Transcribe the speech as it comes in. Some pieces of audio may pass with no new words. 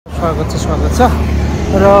स्वागत छ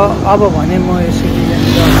र अब भने म यसरी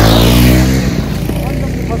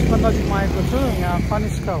बसको नजिकमा आएको छु। यहाँ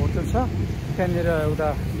कनिष्का होटल छ, त्यहाँनिर एउटा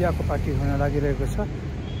बिहाको पार्टी हुन लागिरहेको छ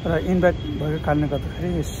र इन्भाइट भएको कारणले गर्दाखेरि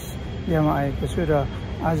यस बिहामा आएको छु र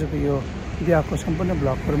आजको यो बिहाको सम्पूर्ण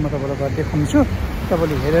भ्लगहरू म तपाईँलाई देखाउँछु।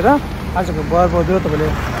 तपाईँले हेरेर आजको बर बधु तपाईँले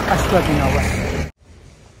आशीर्वाद दिनुहोस्।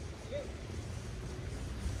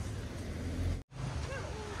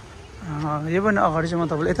 यो पनि अगाडि चाहिँ म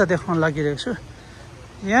तपाईँलाई यता देखाउन लागिरहेको छु।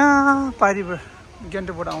 यहाँ पारिबाट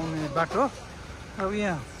गान्तोकबाट आउने बाटो, अब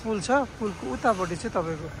यहाँ पुल छ, पुलको उतापट्टि चाहिँ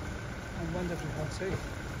तपाईँको बन्दको घर छ है।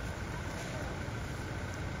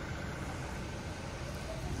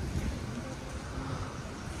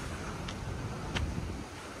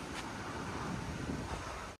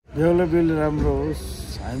 बेहुला बेहुली राम्रो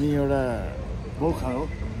होस्। हामी एउटा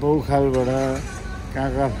बौखालबाट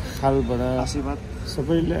काका खालबाट आशीर्वाद,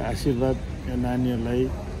 सबैले आशीर्वाद, यो नानीहरूलाई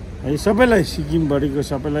है सबैलाई सिक्किमभरिको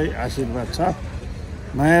सबैलाई आशीर्वाद छ।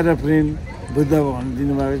 माया र प्रेम बुद्ध भगवान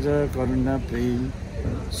दिनुभएको छ, करुणा प्रेम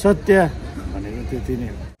सत्य भनेको त्यति नै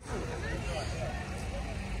हो।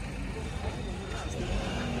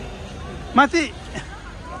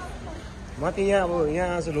 माथि यहाँ अब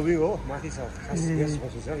यहाँ चाहिँ लोबी हो, माथि छ खास गेस्ट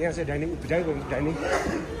बस्नु छ। यहाँ चाहिँ डाइनिङ तपाईँहरू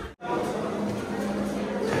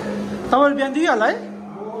बिहानदेखि होला है?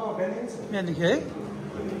 बिहानदेखि है।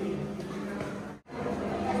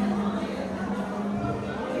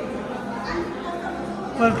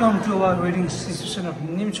 Welcome to our wedding reception of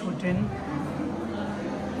Nime Choden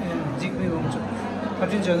Weds Jigmee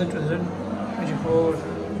 13 January 2024.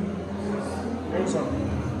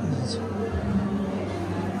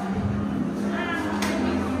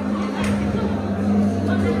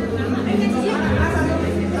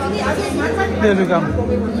 There we come.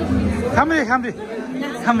 Come here.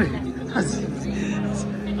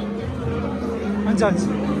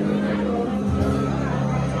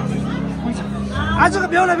 आजको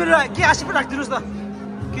बेहुला बेहुला के आशीर्वाद राखिदिनुहोस् त?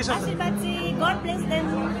 के छ आशीर्वाद चाहिँ God bless them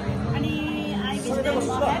अनि I wish them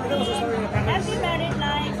happy married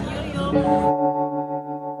life. यो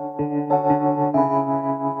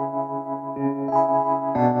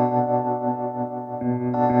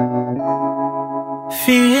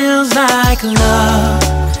Feels like love,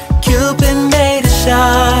 Cupid made a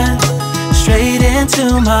shot straight into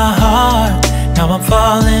my heart. Now I'm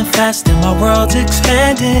falling fast and my world's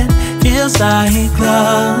expanding. Feels like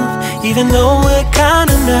love, even though we're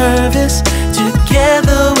kinda nervous.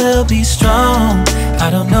 Together we'll be strong. I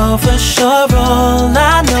don't know for sure, all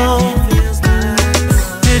I know.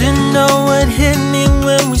 Didn't know what hit me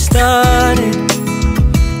when we started.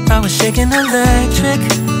 I was shaking electric,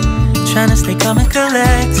 trying to stay calm and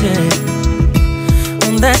collected.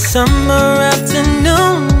 On that summer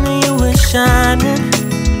afternoon, you were shining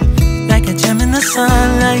like a gem in the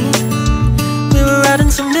sunlight. We were out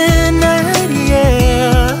until midnight,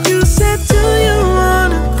 yeah. You said, do you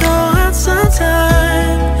wanna go out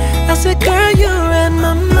sometime? I said, girl, you read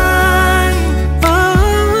my mind.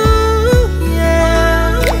 Oh,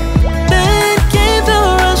 yeah. Then came the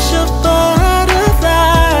rush of butterflies,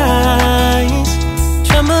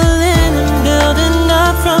 trembling and building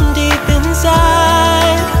up from deep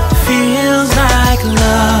inside. Feels like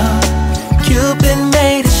love, Cupid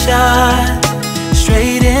made a shot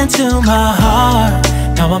straight into my heart.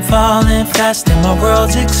 Now I'm falling fast and my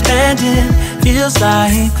world's expanding. Feels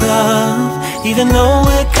like love, even though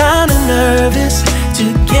we're kinda nervous.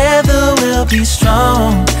 Together we'll be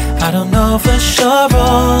strong. I don't know for sure,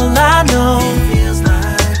 all I know.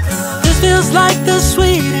 This feels like the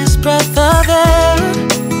sweetest breath of air.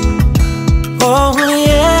 Oh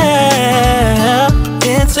yeah,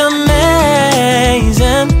 it's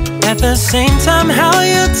amazing. At the same time, how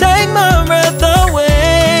you take my breath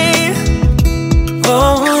away.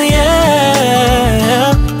 Oh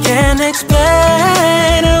yeah, can't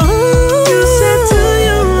explain. Ooh. You said, do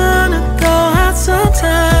you wanna go out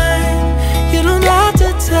sometime? You don't have to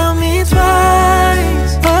tell me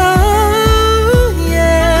twice. Oh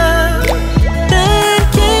yeah. Then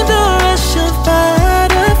came the rush of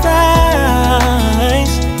butterflies,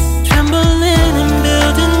 trembling and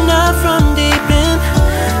building up from deep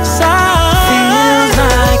inside. Feels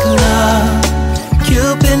like love,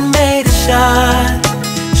 Cupid made a shot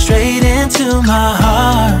straight into my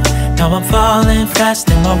heart. Now I'm falling fast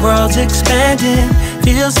and my world's expanding.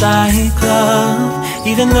 Feels like love,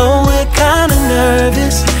 even though we're kinda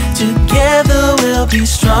nervous. Together we'll be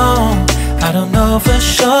strong. I don't know for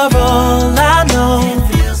sure, all I know.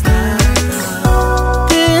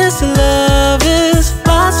 This love is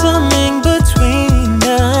blossoming between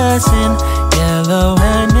us in yellow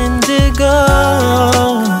and indigo.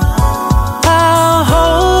 I'll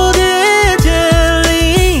hold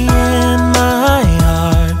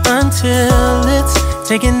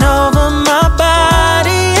taking over my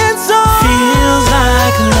body and soul. Feels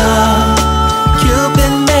like love.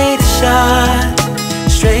 Cupid made a shot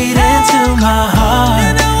straight into my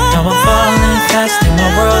heart. Now I'm falling fast and my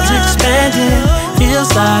world's expanding.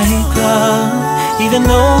 Feels like love. Even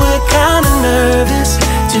though we're kinda nervous,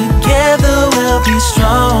 together we'll be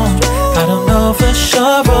strong. I don't know for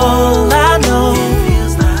sure, all I know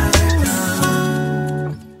feels like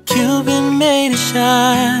love. Cupid made a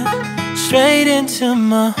shot straight into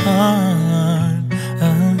my heart.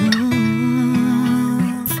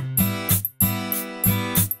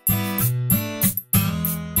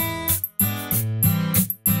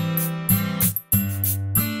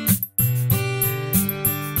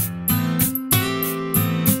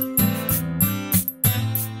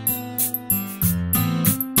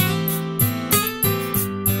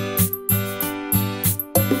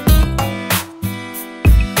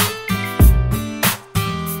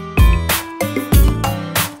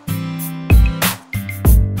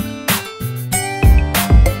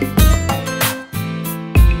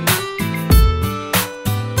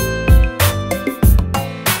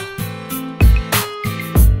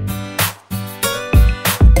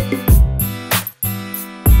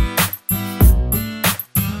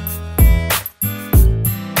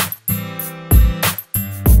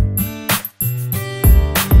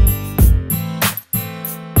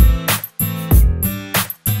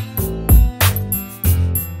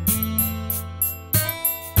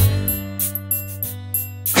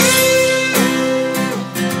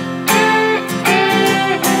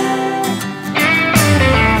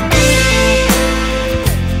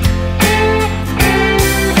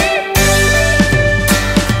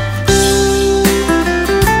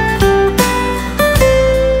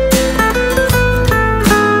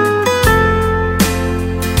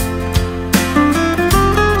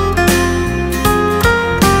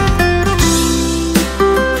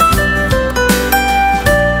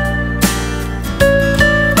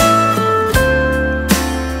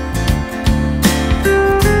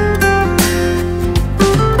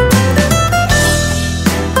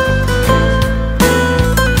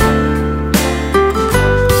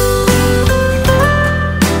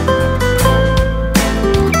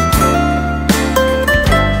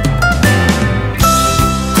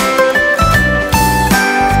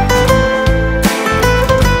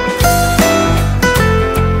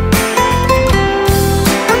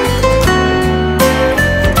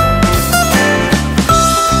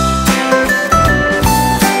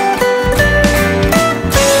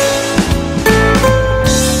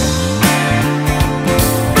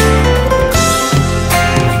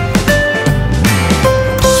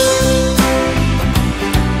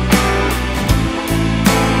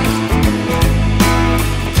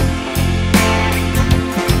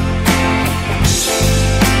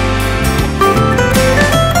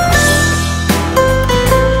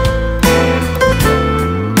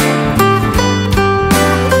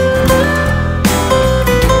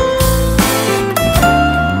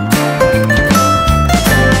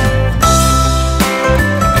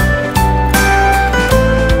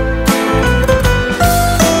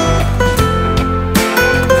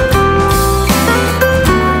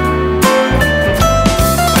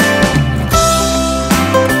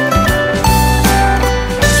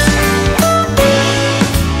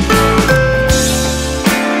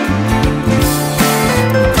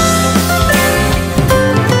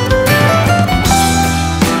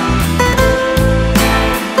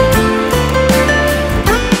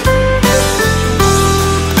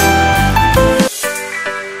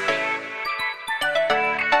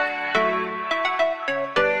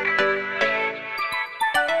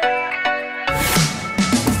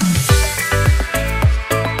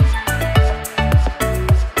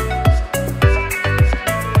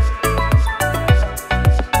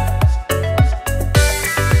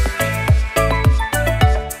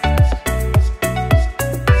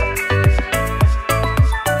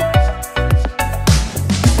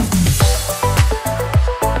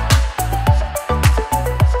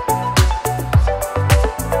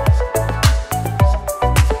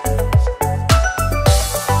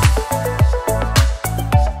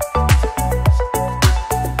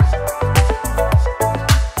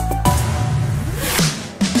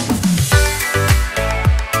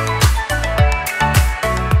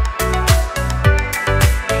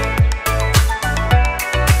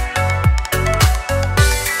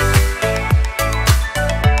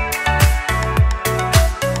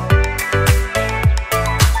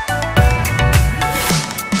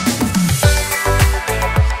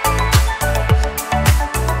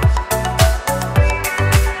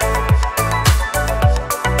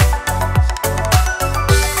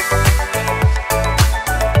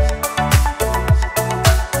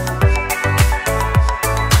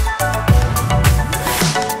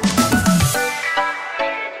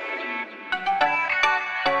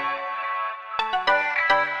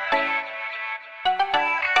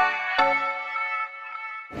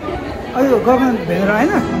 Gagan भेर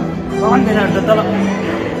होइन कमान भेडाहरू त तल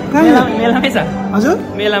मेलामै छ हजुर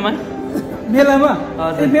मेलामा मेलामा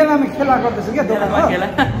हजुर। ए मेलामा खेला गर्दैछ क्या मेलामा दोकानमा खेला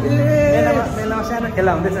मेलामा सानो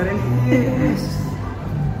खेला हुँदैछ अरे नि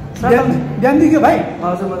बिहानदेखि भाइ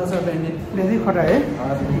हजुर म त सर बिहान बिहानदेखि खटा है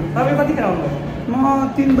हजुर तपाईँ कतिखेर आउनुभयो म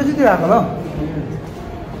 3 बजीतिर आएको ल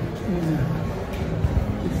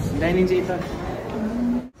डाइनिङ चाहिँ त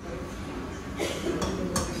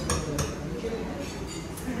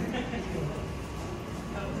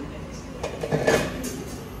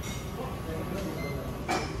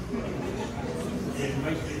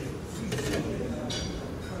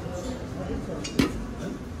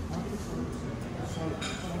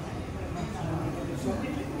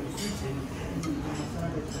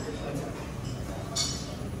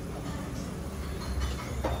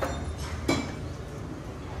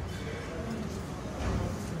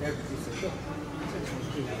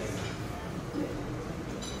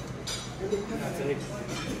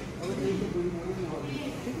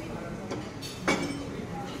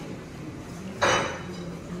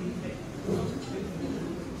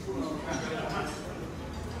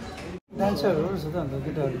डान्सरहरू छ त अन्त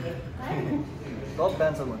केटाहरू टप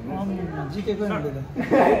डान्सर भन्नु जितेको नि त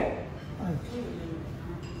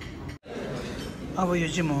अब यो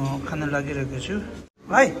चाहिँ म खान लागिरहेको छु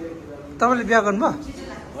भाइ तपाईँले बिहा गर्नुभयो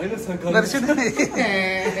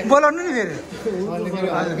बोलाउनु नि फेरि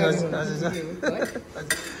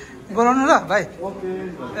बोलाउनु ल भाइ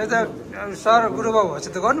यता सर गुरुबाबु भएछ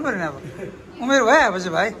त गर्नु पऱ्यो नि अब उमेर भयो अब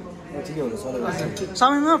चाहिँ भाइ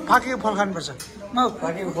समयमा पाकेको फल खानुपर्छ म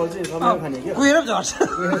पाकेको फल चाहिँ सबैले खाने क्या कुहेर पो झर्छ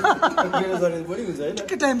बढी हुन्छ होइन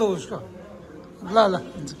के टाइम भयो उसको ल ल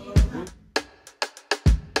हुन्छ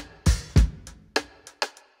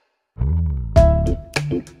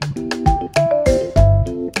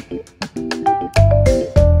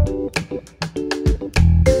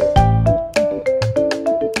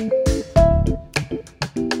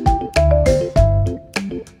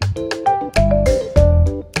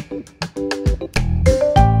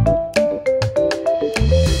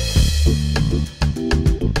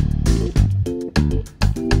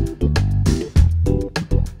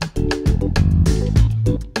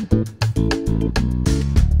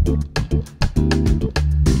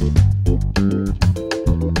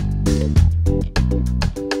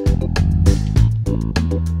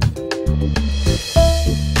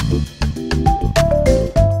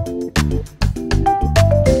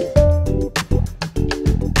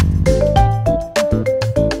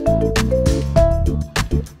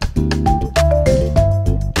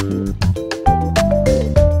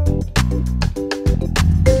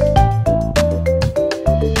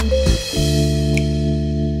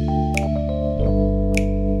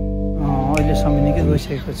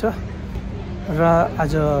गइसकेको छ र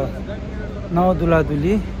आज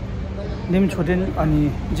नवदुलादुली निम छोडेन अनि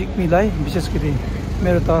जिग्मीलाई विशेष गरी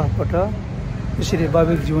मेरो तर्फबाट यसरी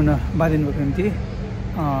वैवाहिक जीवन बाँधिनुको निम्ति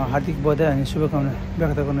हार्दिक बधाई अनि शुभकामना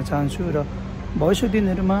व्यक्त गर्न चाहन्छु र भविष्य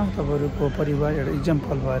दिनहरूमा तपाईँहरूको परिवार एउटा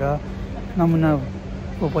इक्जाम्पल भएर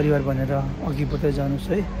नमुनाको परिवार बनेर अघि बढ्दै जानुहोस्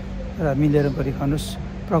है र मिलेर गरिखानुहोस्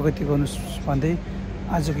प्रगति गर्नुहोस् भन्दै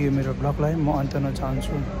आजको यो मेरो ब्लगलाई म अन्त्य गर्न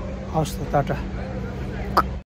चाहन्छु हवस् त टाटा।